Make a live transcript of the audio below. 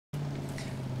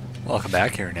Welcome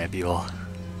back here, Nebule.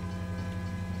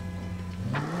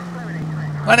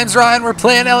 My name's Ryan, we're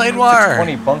playing LA Noire!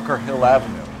 20 Bunker Hill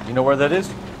Avenue. You know where that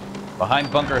is?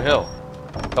 Behind Bunker Hill.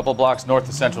 A couple blocks north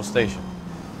of Central Station.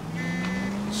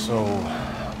 So,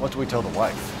 what do we tell the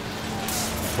wife?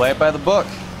 Play it by the book.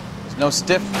 There's no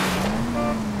stiff.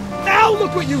 Now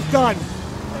look what you've done!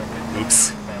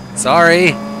 Oops.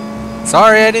 Sorry.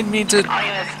 Sorry, I didn't mean to... All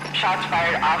units, shots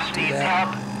fired off streets,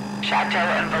 help. Chateau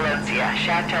and Valencia.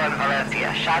 Chateau and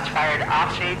Valencia. Shots fired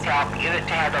off streets, help. Unit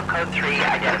to handle code 3,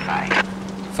 identify.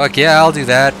 Fuck yeah, I'll do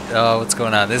that. Oh, what's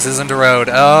going on? This isn't a road.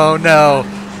 Oh no.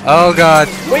 Oh god.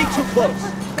 Way too close.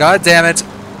 God damn it.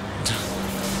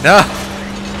 No.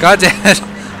 God damn it.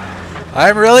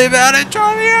 I'm really bad at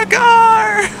driving a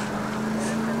car.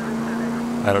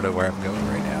 I don't know where I'm going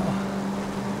right now.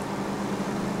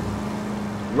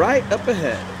 Right up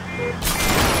ahead.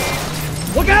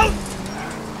 Look out!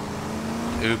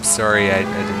 Oops, sorry, I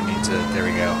didn't mean to. There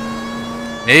we go.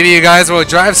 Maybe you guys won't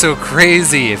drive so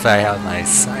crazy if I have my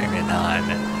siren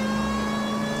on.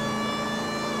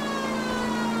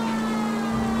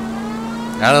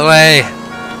 Out of the way!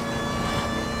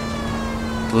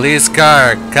 Police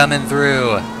car coming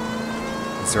through.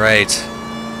 That's right.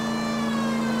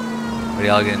 What are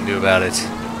y'all gonna do about it?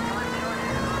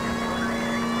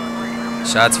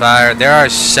 Shots fired. There are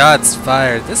shots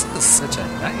fired. This is such a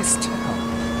nice town.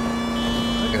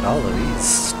 Look at all of these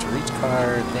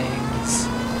streetcar things.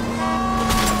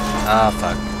 Ah,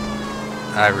 fuck.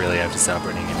 I really have to stop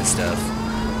running into stuff.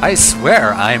 I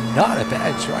swear I'm not a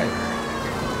bad driver.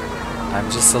 I'm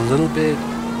just a little bit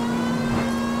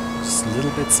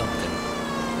something.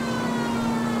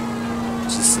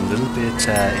 Just a little bit,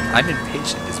 I'm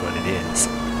impatient is what it is.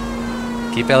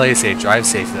 Keep LA safe, drive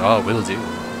safe. Oh, will do.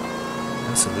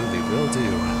 Absolutely will do.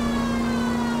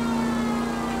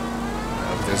 I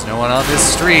hope there's no one on this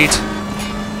street.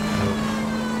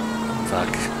 Oh,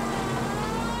 fuck.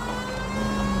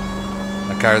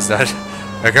 My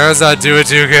car's not doing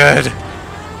too good.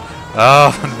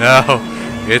 Oh no.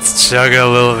 It's chugging a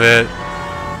little bit.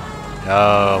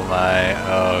 Oh my,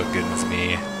 oh goodness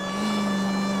me.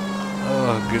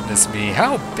 Oh goodness me.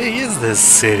 How big is this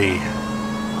city?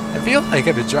 I feel like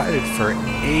I've been driving for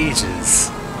ages.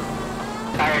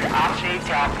 Fired off streets,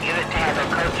 help. Unit to handle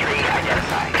code 3,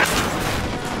 identify.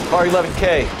 Car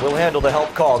 11K, we'll handle the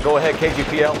help call. Go ahead,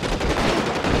 KGPL.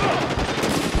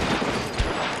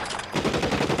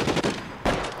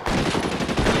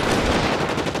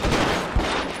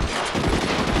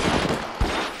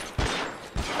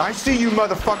 I see you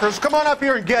motherfuckers. Come on up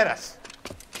here and get us.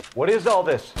 What is all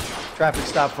this? Traffic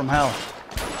stop from hell.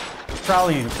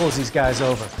 Trolley unit pulls these guys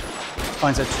over.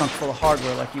 Finds a trunk full of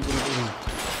hardware like you wouldn't believe.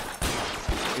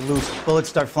 They lose. Bullets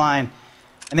start flying,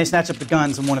 and they snatch up the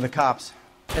guns and one of the cops.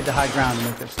 Head to high ground and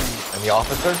make their stand. And the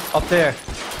officer? Up there.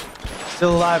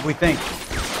 Still alive, we think.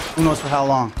 Who knows for how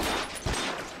long.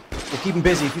 We'll keep him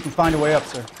busy if you can find a way up,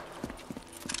 sir.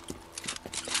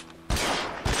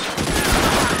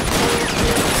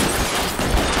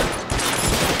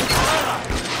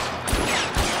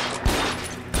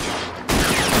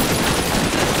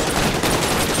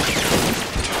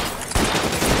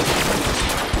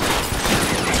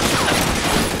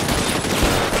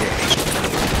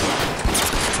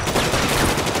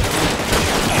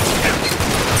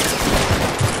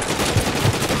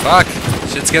 Fuck!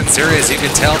 Shit's getting serious, you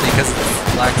can tell because of the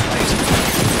black light.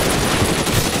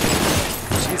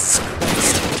 Jesus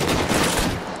Christ.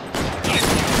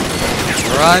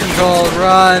 Run, Cole,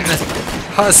 run!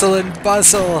 Hustle and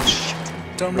bustle!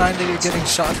 Don't mind that you're getting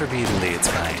shot repeatedly, it's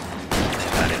fine.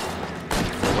 Got it.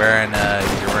 You're wearing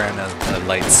a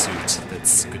light suit,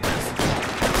 that's good enough.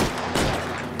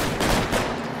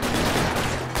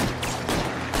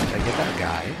 Did I get that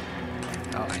guy?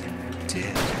 Oh, I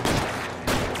did.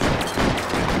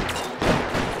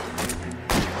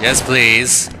 Yes,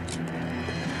 please.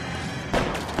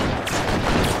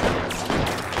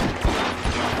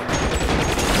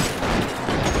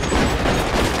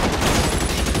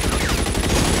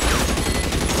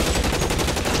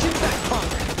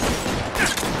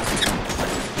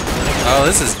 Oh,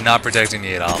 this is not protecting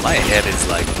me at all. My head is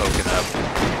like poking up.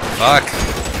 Fuck.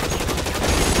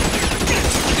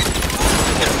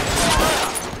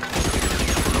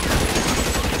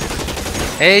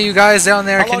 Hey, you guys down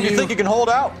there, How long do you think you can hold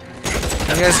out?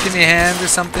 Can you guys give me a hand or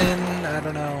something? I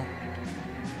don't know.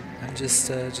 I'm just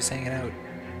hanging out.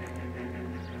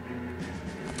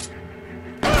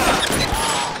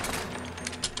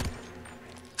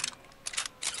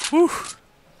 Whew.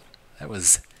 That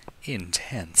was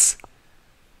intense.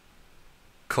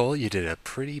 Cole, you did a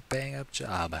pretty bang-up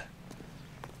job.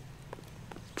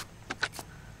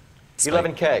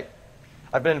 11K.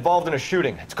 I've been involved in a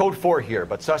shooting. It's code 4 here,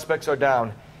 but suspects are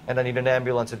down, and I need an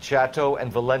ambulance at Chateau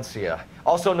and Valencia.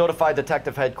 Also notify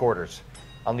detective headquarters.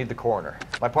 I'll need the coroner.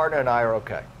 My partner and I are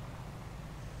okay.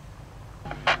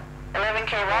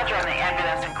 11K, roger on the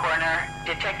ambulance and coroner.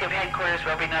 Detective headquarters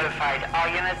will be notified. All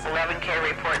units, 11K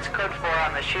reports code 4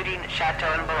 on the shooting at Chateau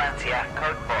and Valencia.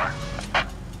 Code 4.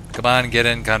 Come on, get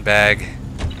in, gun bag.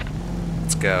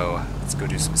 Let's go. Let's go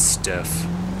do some stuff.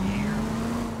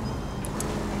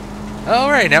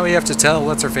 Alright, now we have to tell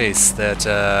what's-her-face that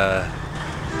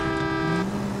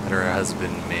her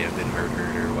husband may have been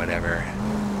murdered or whatever.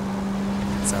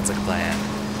 Sounds like a plan.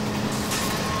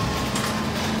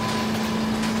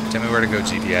 Tell me where to go,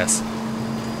 GPS.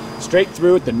 Straight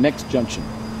through at the next junction.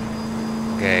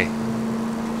 Okay.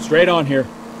 Straight on here.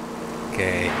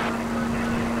 Okay.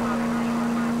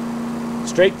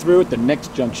 Straight through at the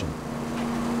next junction.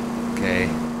 Okay.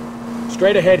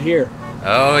 Straight ahead here.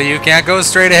 Oh, you can't go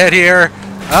straight ahead here.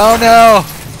 Oh, no.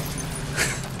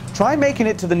 Try making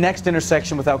it to the next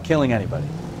intersection without killing anybody.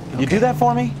 Can you do that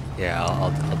for me? Yeah,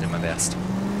 I'll do my best.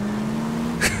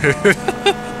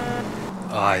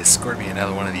 Oh, he scored me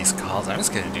another one of these calls. I'm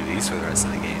just gonna do these for the rest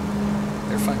of the game.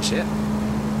 They're fun shit.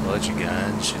 Load your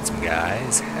gun, shoot some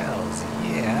guys. Hells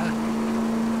yeah.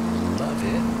 Love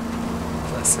it.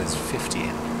 Plus there's 50 in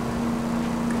them.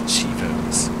 Good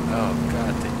Chivos. Oh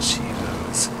god, the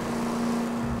Chivos.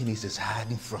 He's just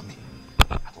hiding from me.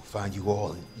 I will find you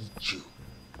all and eat you.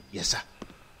 Yes, sir.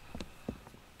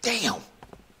 Damn!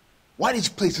 Why these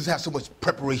places have so much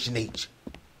Preparation H?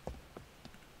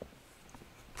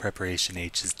 Preparation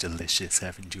H is delicious.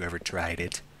 Haven't you ever tried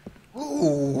it?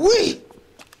 Ooh wee!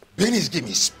 Benny's give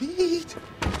me speed.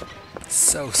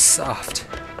 So soft.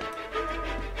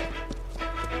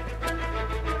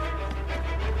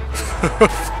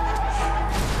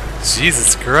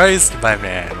 Jesus Christ, my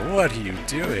man. What are you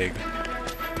doing?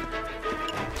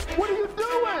 What are you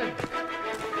doing?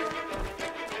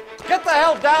 Get the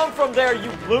hell down from there,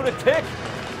 you lunatic!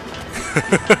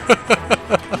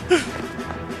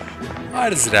 Why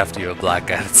does it have to be a black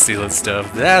guy that's stealing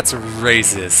stuff? That's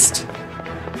racist.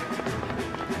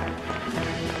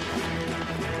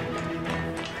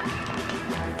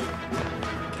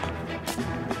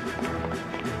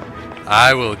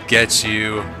 I will get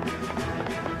you.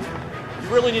 You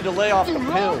really need to lay off the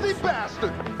pills.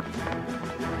 Bastard!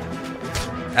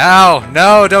 Ow!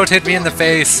 No, don't hit me in the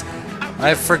face.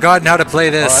 I've forgotten how to play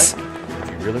this. All right. If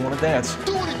you really want to dance.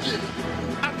 Do it again!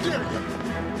 I dare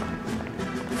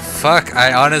you! Fuck,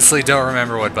 I honestly don't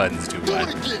remember what buttons do Do what.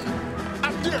 it again!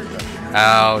 I dare you!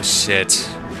 Ow, shit.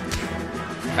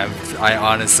 I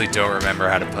honestly don't remember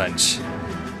how to punch.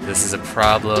 This is a Do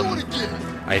problem. it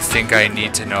again! I think I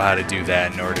need to know how to do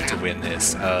that in order to win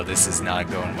this. Oh, this is not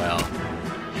going well.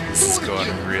 This is going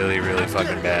really, really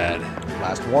fucking bad.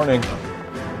 Last warning.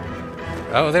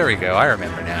 Oh, there we go. I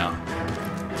remember now.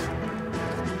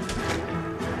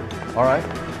 All right.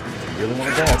 If you really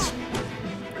want to dance.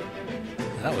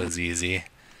 That was easy.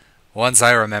 Once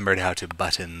I remembered how to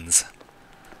buttons.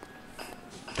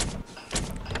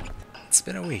 It's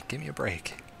been a week. Give me a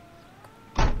break.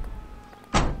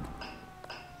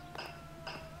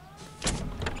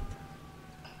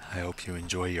 I hope you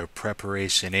enjoy your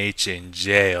Preparation H in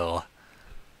jail.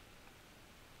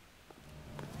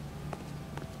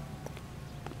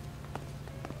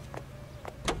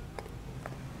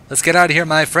 Let's get out of here,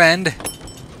 my friend.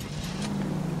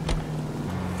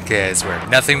 Okay, I swear,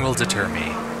 nothing will deter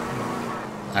me.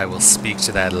 I will speak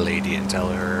to that lady and tell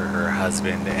her her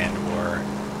husband and or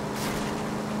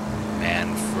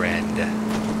man friend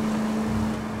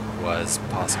was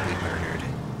possibly murdered.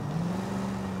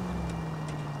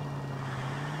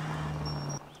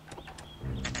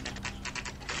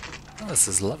 Oh, this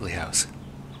is a lovely house.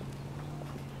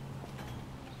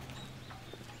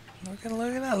 Look at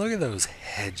that, look at those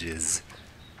hedges.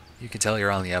 You can tell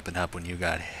you're on the up and up when you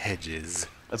got hedges.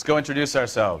 Let's go introduce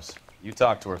ourselves. You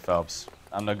talk to her, Phelps.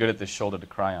 I'm no good at this shoulder to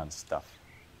cry on stuff.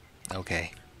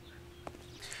 Okay.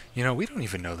 You know, we don't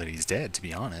even know that he's dead, to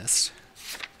be honest.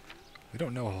 We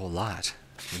don't know a whole lot.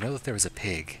 We know that there was a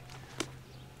pig.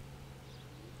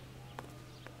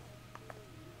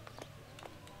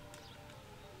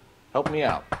 Help me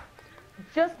out.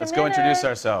 Let's go introduce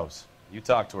ourselves. You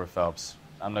talk to her, Phelps.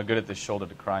 I'm no good at this shoulder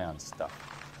to cry on stuff.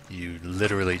 You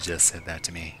literally just said that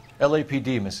to me.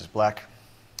 LAPD, Mrs. Black.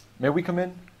 May we come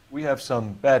in? We have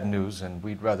some bad news, and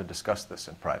we'd rather discuss this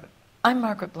in private. I'm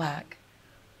Margaret Black.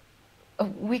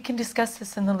 We can discuss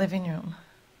this in the living room.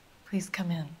 Please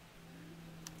come in.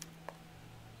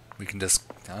 We can just...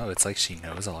 Oh, it's like she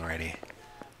knows already.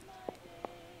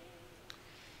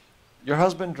 Your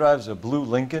husband drives a blue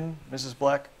Lincoln, Mrs.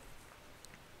 Black?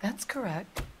 That's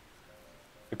correct.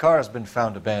 The car has been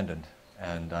found abandoned,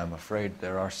 and I'm afraid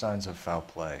there are signs of foul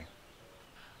play.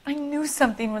 I knew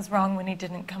something was wrong when he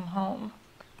didn't come home.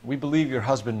 We believe your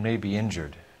husband may be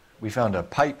injured. We found a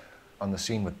pipe on the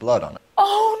scene with blood on it.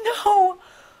 Oh no!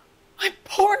 My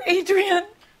poor Adrian!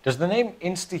 Does the name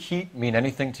Insta-Heat mean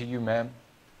anything to you, ma'am?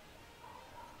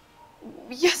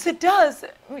 Yes, it does.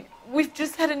 We've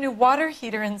just had a new water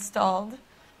heater installed.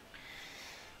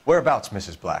 Whereabouts,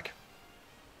 Mrs. Black?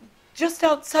 Just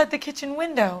outside the kitchen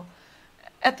window,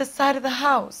 at the side of the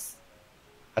house.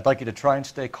 I'd like you to try and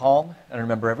stay calm and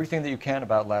remember everything that you can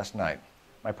about last night.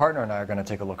 My partner and I are going to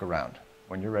take a look around.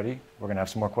 When you're ready, we're going to have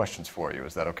some more questions for you.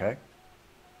 Is that okay?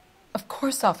 Of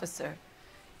course, officer.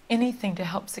 Anything to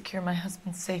help secure my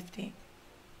husband's safety.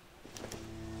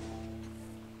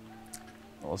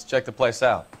 Well, let's check the place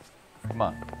out. Come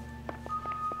on.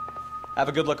 Have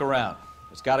a good look around.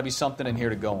 There's got to be something in here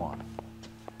to go on.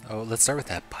 Oh, let's start with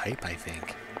that pipe, I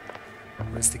think.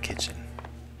 Where's the kitchen?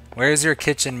 Where's your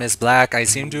kitchen, Miss Black? I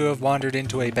seem to have wandered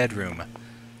into a bedroom.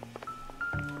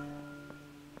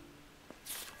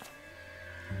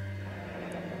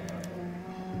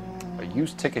 A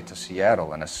used ticket to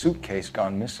Seattle and a suitcase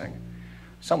gone missing.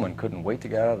 Someone couldn't wait to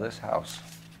get out of this house.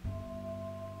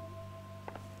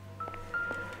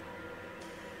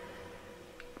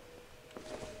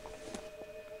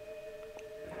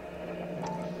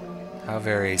 How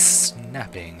very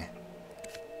snapping.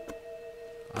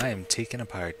 I am taken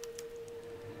apart.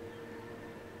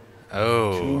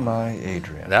 Oh. To my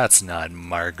Adrian. That's not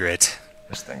Margaret.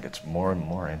 This thing gets more and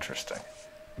more interesting.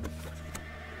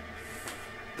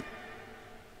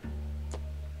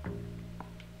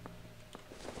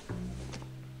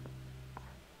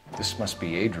 This must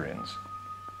be Adrian's.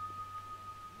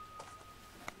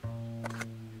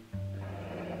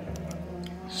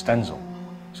 Stenzel.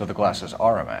 So the glasses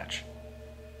are a match.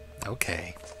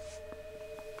 Okay.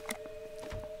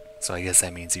 So I guess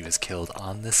that means he was killed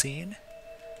on the scene?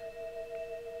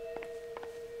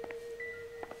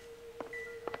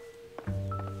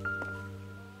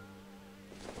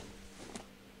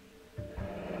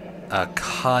 A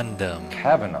condom.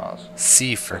 Kavanaugh's.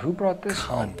 C for Who brought this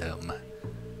home? condom.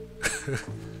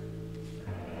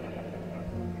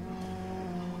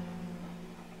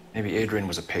 Maybe Adrian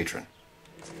was a patron.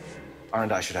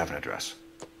 R&I should have an address.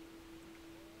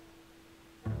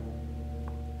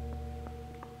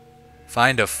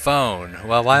 Find a phone.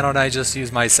 Well, why don't I just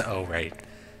use my... Oh, right.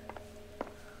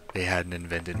 They hadn't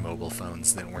invented mobile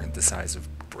phones that weren't the size of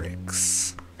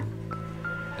bricks.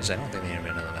 Which I don't think they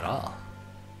invented them at all.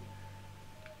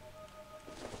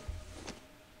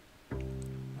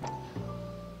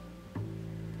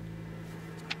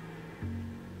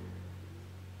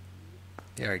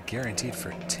 They are guaranteed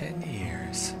for 10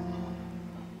 years.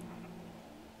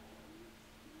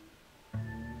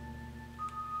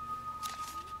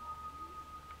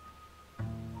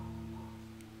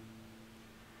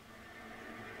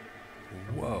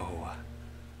 Whoa.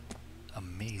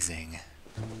 Amazing.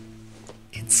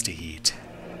 Insta-heat.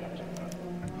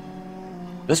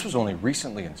 This was only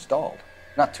recently installed,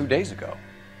 not 2 days ago.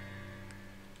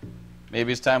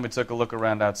 Maybe it's time we took a look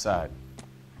around outside.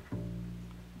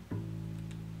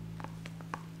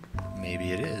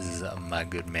 Maybe it is, my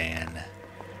good man.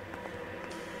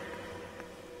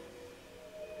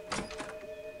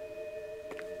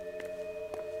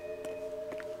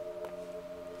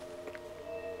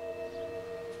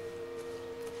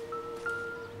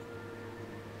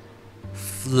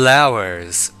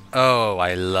 Flowers. Oh,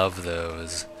 I love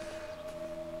those.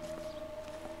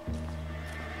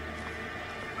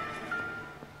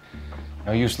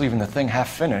 No use leaving the thing half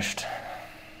finished.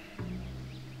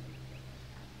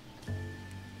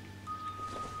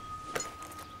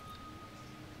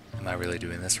 Am I really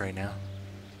doing this right now?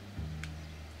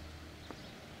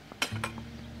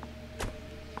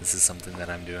 This is something that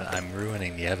I'm doing. I'm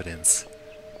ruining the evidence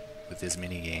with this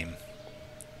minigame.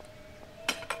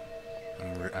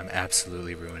 I'm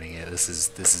absolutely ruining it. This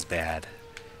is bad.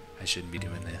 I shouldn't be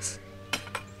doing this.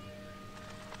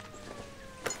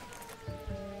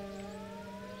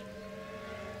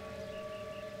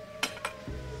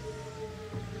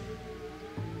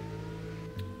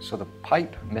 So the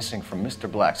pipe missing from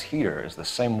Mr. Black's heater is the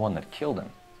same one that killed him.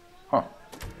 Huh.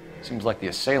 Seems like the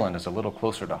assailant is a little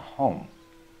closer to home.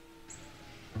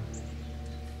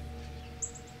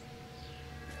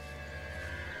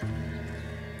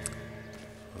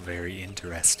 Very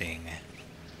interesting.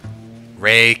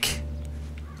 Rake.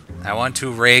 I want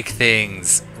to rake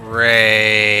things.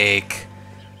 Rake.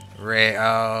 Rake.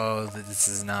 Oh, this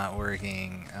is not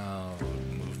working. Oh,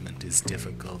 movement is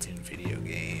difficult in video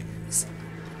games.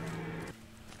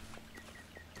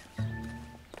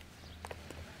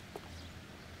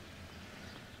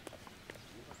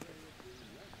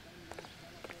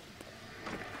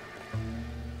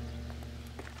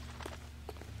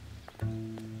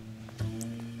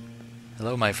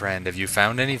 Hello, my friend. Have you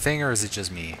found anything, or is it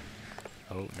just me?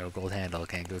 Oh, no gold handle.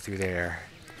 Can't go through there.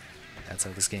 That's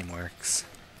how this game works.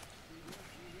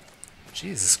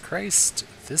 Jesus Christ.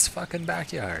 This fucking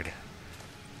backyard.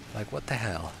 Like, what the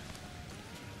hell?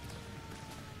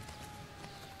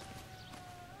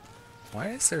 Why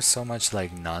is there so much,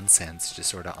 like, nonsense just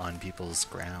sort of on people's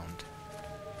ground?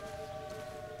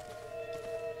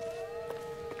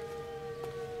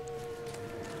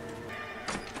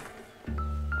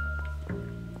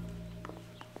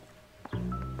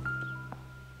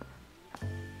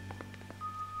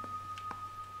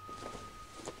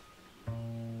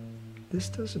 This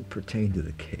doesn't pertain to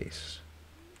the case.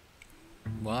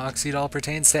 Well, Oxydol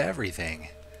pertains to everything.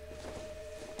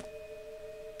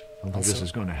 I don't think this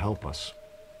is going to help us.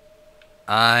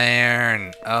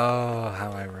 Iron. Oh,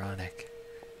 how ironic.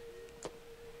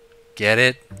 Get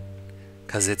it?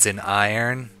 'Cause it's an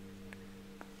iron?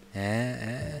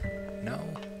 No.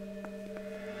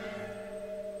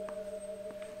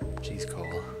 Jeez,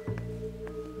 Cole.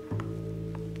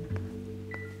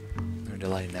 Learn to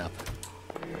lighten up.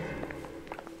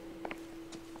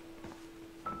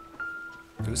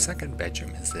 Whose second bedroom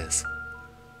is this?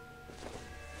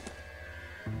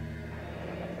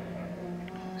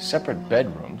 Separate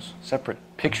bedrooms, separate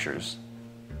pictures.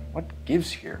 What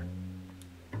gives here?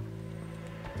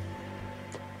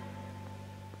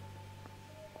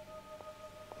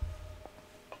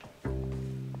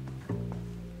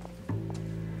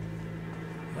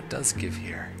 What does give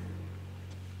here?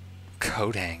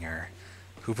 Coat hanger.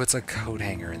 Who puts a coat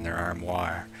hanger in their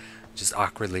armoire? Just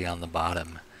awkwardly on the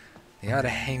bottom. You ought to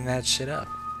hang that shit up.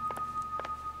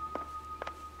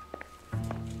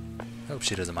 Hope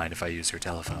she doesn't mind if I use her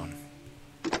telephone.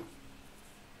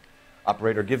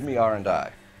 Operator, give me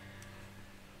R&I.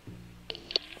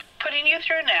 Putting you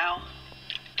through now.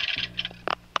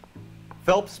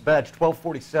 Phelps, badge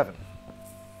 1247.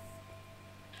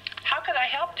 How could I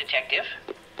help, Detective?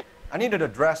 I need an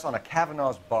address on a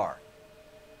Kavanaugh's bar.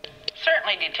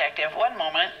 Certainly, Detective. One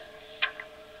moment.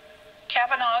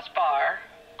 Kavanaugh's Bar,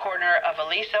 corner of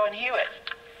Aliso and Hewitt,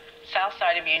 south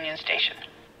side of Union Station.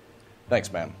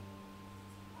 Thanks, ma'am.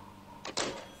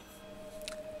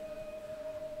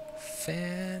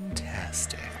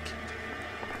 Fantastic.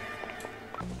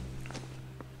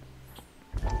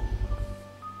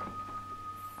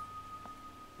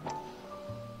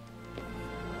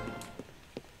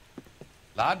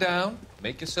 Lie down,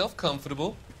 make yourself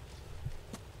comfortable.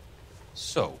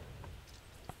 So,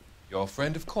 you're a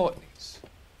friend of Courtney's?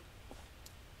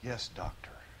 Yes,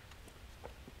 Doctor.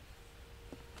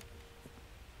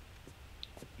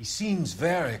 He seems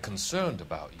very concerned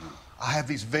about you. I have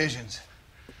these visions.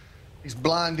 These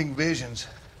blinding visions.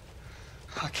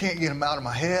 I can't get them out of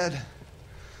my head.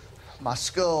 My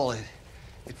skull,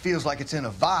 it feels like it's in a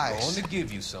I vice. want to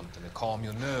give you something to calm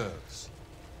your nerves.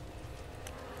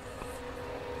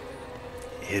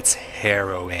 It's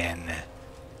heroin.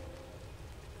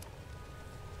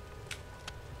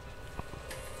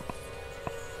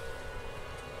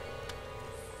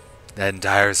 That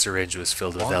entire syringe was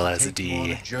filled with I want to take you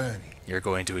on a LSD. journey. You're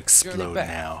going to explode back.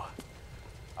 now.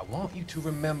 I want you to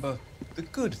remember the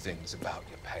good things about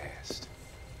your past.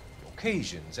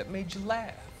 Occasions that made you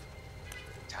laugh.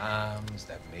 Times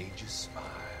that made you smile.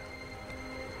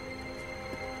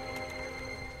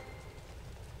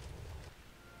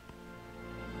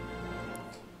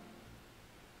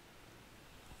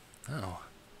 Oh.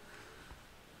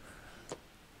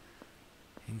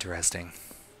 Interesting.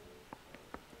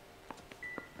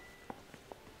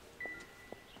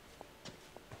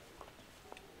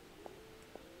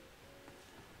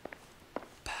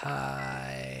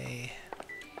 Pie.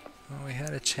 Well, we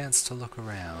had a chance to look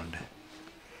around.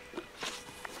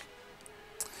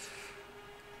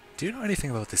 Do you know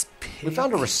anything about this pig? We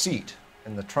found a receipt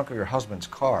in the trunk of your husband's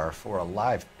car for a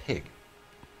live pig.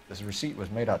 This receipt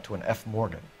was made out to an F.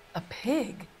 Morgan. A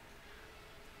pig?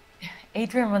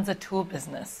 Adrian runs a tool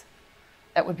business.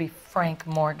 That would be Frank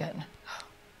Morgan.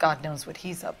 God knows what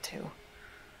he's up to.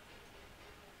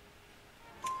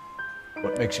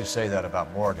 What makes you say that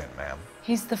about Morgan, ma'am?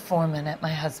 He's the foreman at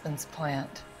my husband's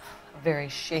plant. A very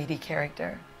shady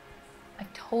character.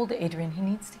 I've told Adrian he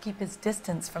needs to keep his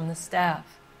distance from the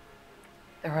staff.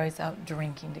 They're always out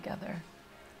drinking together.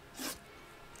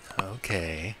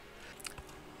 Okay.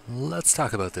 Let's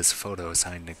talk about this photo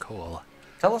signed Nicole.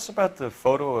 Tell us about the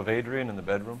photo of Adrian in the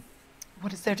bedroom.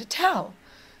 What is there to tell?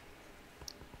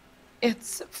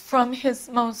 It's from his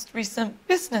most recent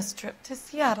business trip to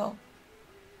Seattle.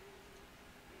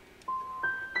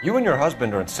 You and your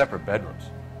husband are in separate bedrooms.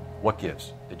 What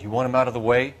gives? Did you want him out of the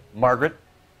way, Margaret?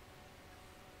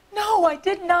 No, I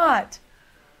did not.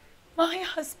 My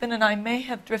husband and I may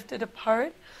have drifted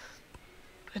apart,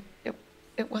 but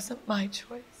it wasn't my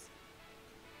choice.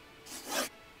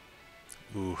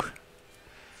 Ooh.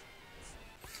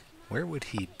 Where would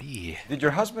he be? Did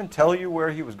your husband tell you where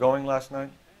he was going last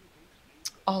night?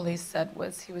 All he said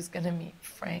was he was going to meet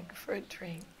Frank for a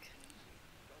drink.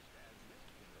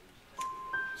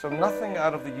 So nothing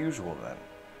out of the usual then?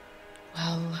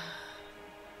 Well,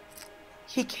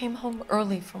 he came home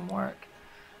early from work.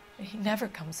 He never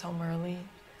comes home early.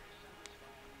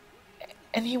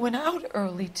 And he went out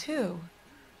early, too.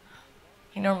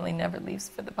 He normally never leaves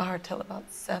for the bar till about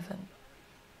 7.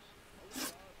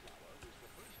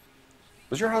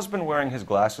 Was your husband wearing his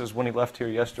glasses when he left here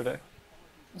yesterday?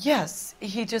 Yes,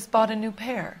 he just bought a new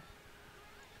pair.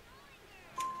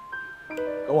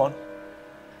 Go on.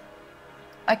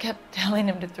 I kept telling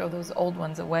him to throw those old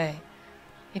ones away.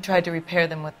 He tried to repair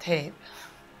them with tape.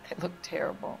 They looked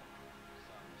terrible.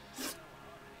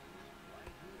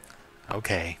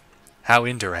 Okay. How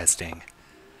interesting.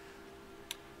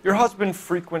 Your husband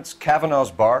frequents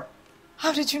Kavanaugh's bar?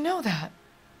 How did you know that?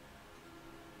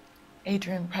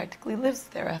 Adrian practically lives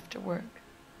there after work.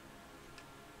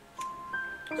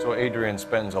 So Adrian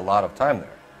spends a lot of time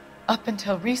there? Up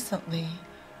until recently,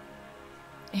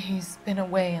 he's been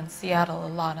away in Seattle a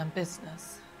lot on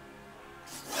business.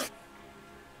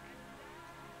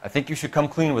 I think you should come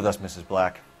clean with us, Mrs.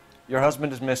 Black. Your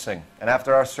husband is missing, and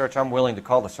after our search, I'm willing to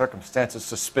call the circumstances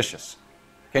suspicious.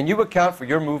 Can you account for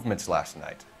your movements last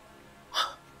night?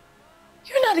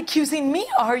 You're not accusing me,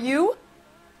 are you?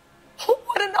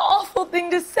 What an awful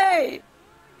thing to say.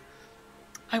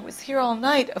 I was here all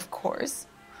night, of course,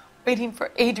 waiting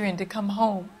for Adrian to come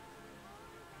home.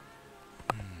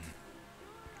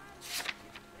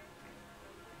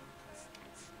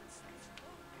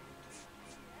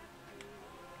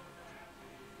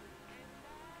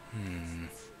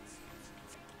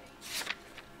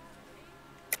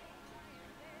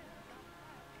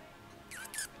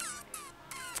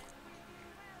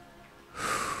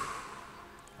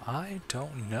 I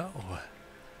don't know.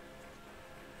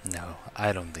 No,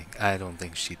 I don't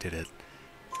think she did it.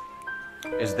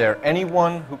 Is there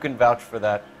anyone who can vouch for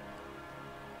that?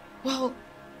 Well,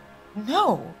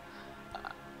 no.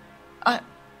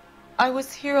 I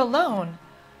was here alone.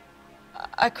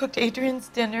 I cooked Adrian's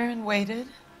dinner and waited,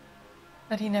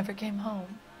 but he never came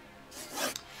home.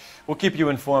 We'll keep you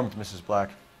informed, Mrs. Black.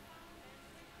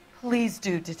 Please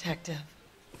do, Detective.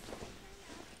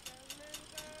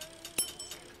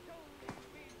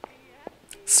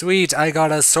 Sweet, I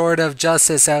got a Sword of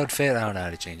Justice outfit. I don't know how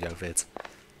to change outfits.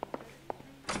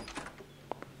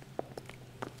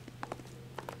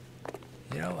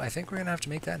 You know, I think we're gonna have to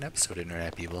make that an episode,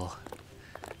 Internet people.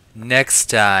 Next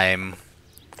time,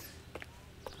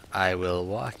 I will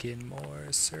walk in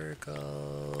more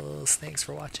circles. Thanks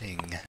for watching.